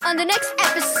on the next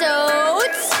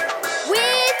episodes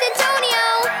with Antonio.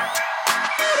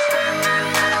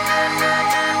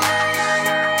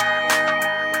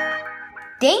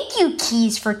 Thank you,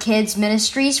 Keys for Kids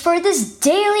Ministries, for this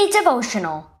daily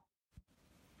devotional.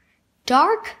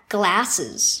 Dark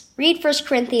glasses. Read 1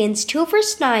 Corinthians 2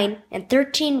 verse 9 and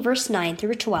 13 verse 9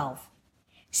 through 12.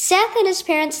 Seth and his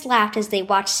parents laughed as they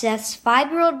watched Seth's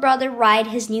 5-year-old brother ride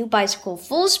his new bicycle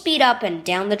full speed up and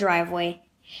down the driveway.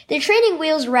 The training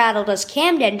wheels rattled as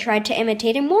Camden tried to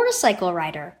imitate a motorcycle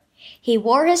rider. He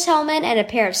wore his helmet and a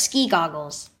pair of ski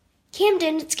goggles.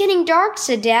 "Camden, it's getting dark,"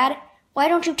 said Dad. "Why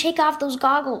don't you take off those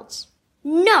goggles?"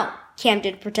 "No,"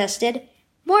 Camden protested.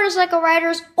 "Motorcycle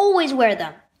riders always wear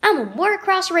them. I'm a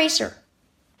motocross racer."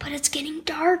 "But it's getting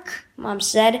dark," Mom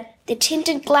said. "The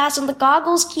tinted glass on the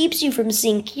goggles keeps you from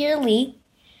seeing clearly."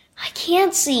 "I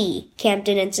can't see,"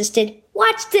 Camden insisted.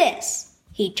 "Watch this."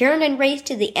 He turned and raced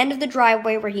to the end of the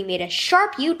driveway where he made a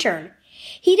sharp U-turn.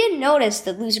 He didn't notice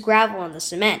the loose gravel on the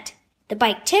cement. The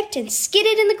bike tipped and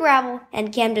skidded in the gravel,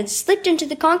 and Camden slipped into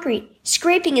the concrete,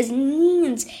 scraping his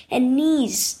knees and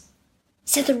knees.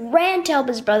 Seth ran to help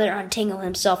his brother untangle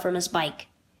himself from his bike.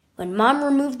 When Mom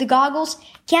removed the goggles,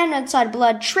 Camden saw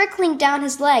blood trickling down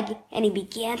his leg, and he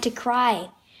began to cry.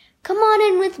 "Come on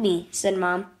in with me," said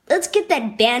Mom. "Let's get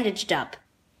that bandaged up."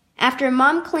 After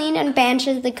Mom cleaned and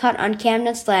bandaged the cut on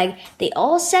Camden's leg, they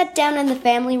all sat down in the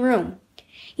family room.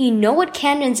 "You know what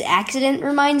Camden's accident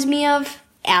reminds me of?"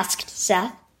 asked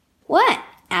Seth. "What?"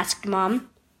 asked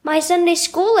Mom. "My Sunday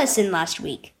school lesson last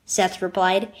week," Seth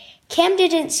replied. Camden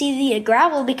didn't see the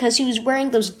gravel because he was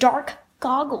wearing those dark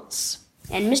goggles.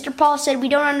 And Mr. Paul said we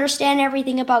don't understand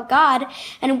everything about God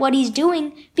and what He's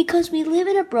doing because we live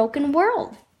in a broken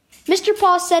world. Mr.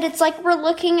 Paul said it's like we're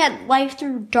looking at life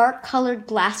through dark-colored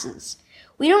glasses.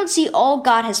 We don't see all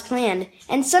God has planned,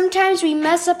 and sometimes we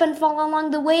mess up and fall along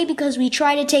the way because we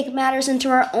try to take matters into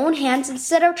our own hands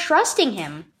instead of trusting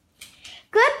Him.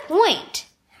 "Good point,"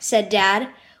 said Dad.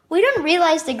 "We don't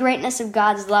realize the greatness of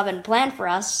God's love and plan for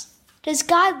us." "Does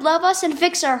God love us and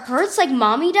fix our hurts like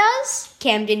Mommy does?"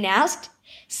 Camden asked.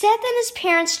 Seth and his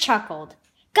parents chuckled.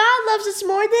 "God loves us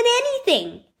more than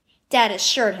anything," Dad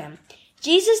assured him.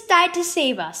 "Jesus died to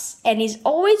save us, and He's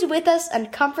always with us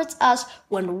and comforts us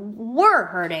when we're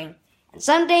hurting. And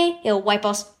someday He'll wipe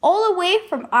us all away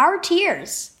from our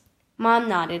tears." Mom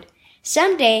nodded.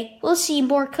 "Someday we'll see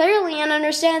more clearly and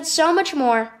understand so much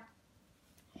more."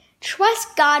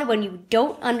 Trust God when you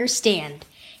don't understand.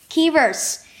 Key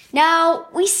verse. Now,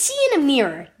 we see in a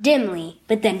mirror, dimly,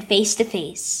 but then face to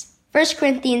face. 1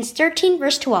 Corinthians 13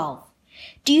 verse 12.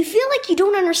 Do you feel like you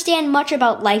don't understand much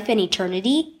about life and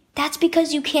eternity? That's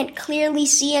because you can't clearly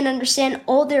see and understand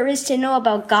all there is to know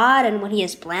about God and what He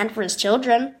has planned for His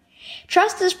children.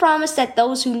 Trust His promise that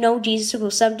those who know Jesus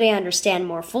will someday understand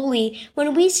more fully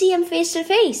when we see Him face to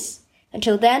face.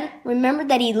 Until then, remember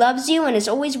that He loves you and is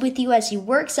always with you as He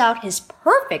works out His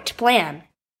perfect plan.